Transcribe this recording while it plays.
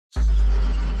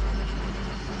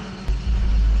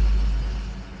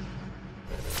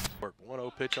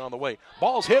1-0 pitch on the way.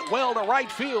 Ball's hit well to right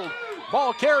field.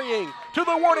 Ball carrying to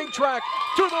the warning track,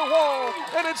 to the wall,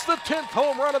 and it's the 10th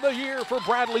home run of the year for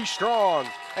Bradley Strong.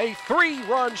 A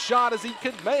 3-run shot as he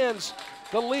commands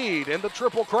the lead in the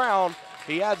Triple Crown.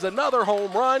 He adds another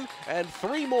home run and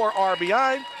 3 more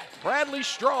RBI. Bradley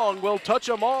Strong will touch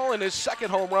them all in his 2nd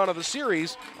home run of the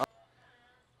series.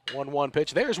 1-1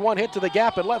 pitch. There's one hit to the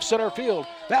gap in left center field.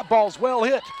 That ball's well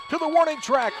hit to the warning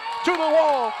track, to the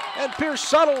wall, and Pierce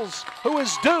Suttles, who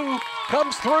is due,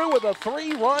 comes through with a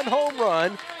 3-run home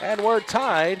run, and we're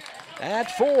tied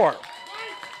at 4.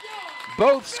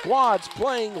 Both squads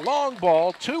playing long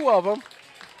ball, 2 of them.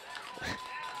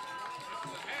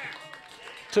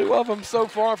 2 of them so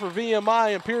far for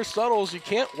VMI, and Pierce Suttles, you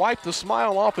can't wipe the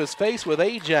smile off his face with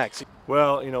Ajax.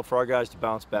 Well, you know, for our guys to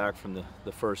bounce back from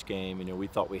the first game, you know, we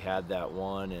thought we had that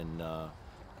one, and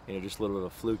you know, just a little bit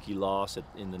of a fluky loss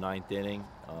in the 9th inning.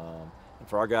 And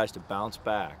for our guys to bounce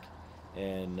back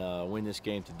and win this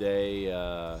game today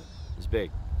is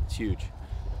big. It's huge,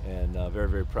 and very,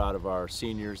 very proud of our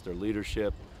seniors, their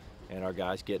leadership, and our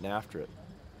guys getting after it.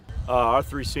 Our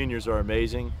 3 seniors are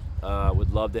amazing.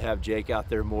 Would love to have Jake out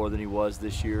there more than he was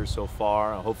this year so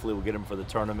far. Hopefully we'll get him for the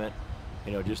tournament.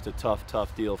 You know, just a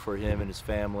tough deal for him and his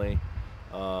family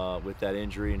with that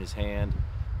injury in his hand.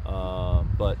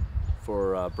 But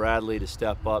for Bradley to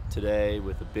step up today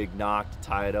with a big knock to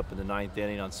tie it up in the 9th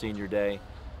inning on senior day,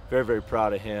 very, very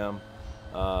proud of him.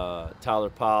 Tyler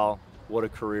Powell, what a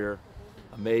career.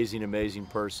 Amazing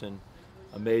person,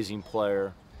 amazing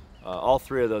player. All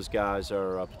 3 of those guys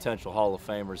are potential Hall of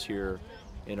Famers here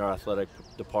in our athletic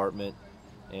department,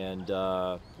 and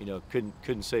you know,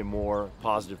 couldn't say more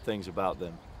positive things about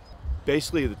them.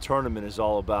 Basically, the tournament is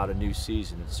all about a new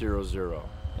season. It's 0-0,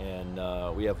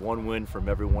 and we have 1 win from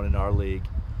everyone in our league,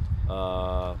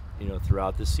 you know,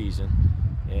 throughout the season,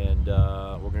 and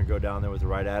we're going to go down there with the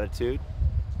right attitude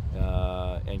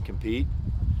and compete,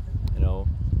 you know,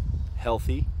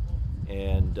 healthy,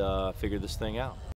 and figure this thing out.